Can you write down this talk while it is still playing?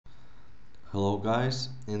Hello guys,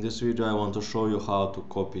 in this video I want to show you how to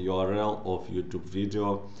copy URL of YouTube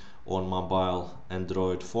video on mobile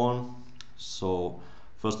Android phone. So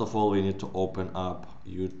first of all we need to open up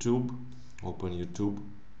YouTube,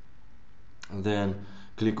 and then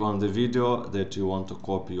click on the video that you want to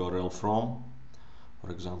copy URL from,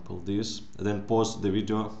 for example this, then pause the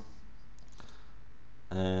video,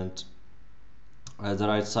 and at the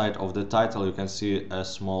right side of the title you can see a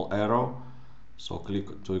small arrow. So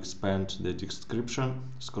click to expand the description,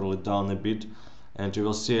 scroll it down a bit, and you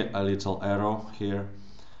will see a little arrow here,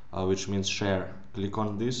 which means share. Click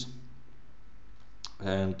on this,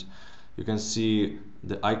 and you can see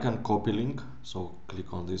the icon copy link. So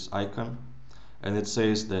click on this icon, and it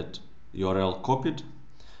says that URL copied.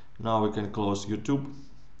 Now we can close YouTube,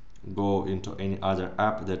 go into any other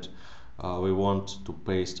app that we want to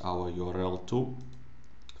paste our URL to,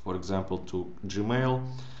 for example to Gmail.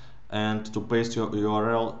 And to paste your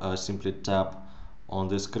URL, simply tap on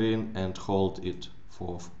the screen and hold it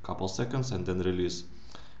for a couple seconds and then release.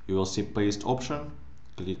 You will see paste option,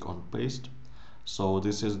 click on paste. So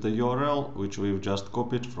this is the URL which we've just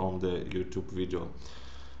copied from the YouTube video.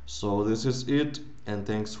 So this is it, and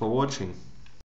thanks for watching.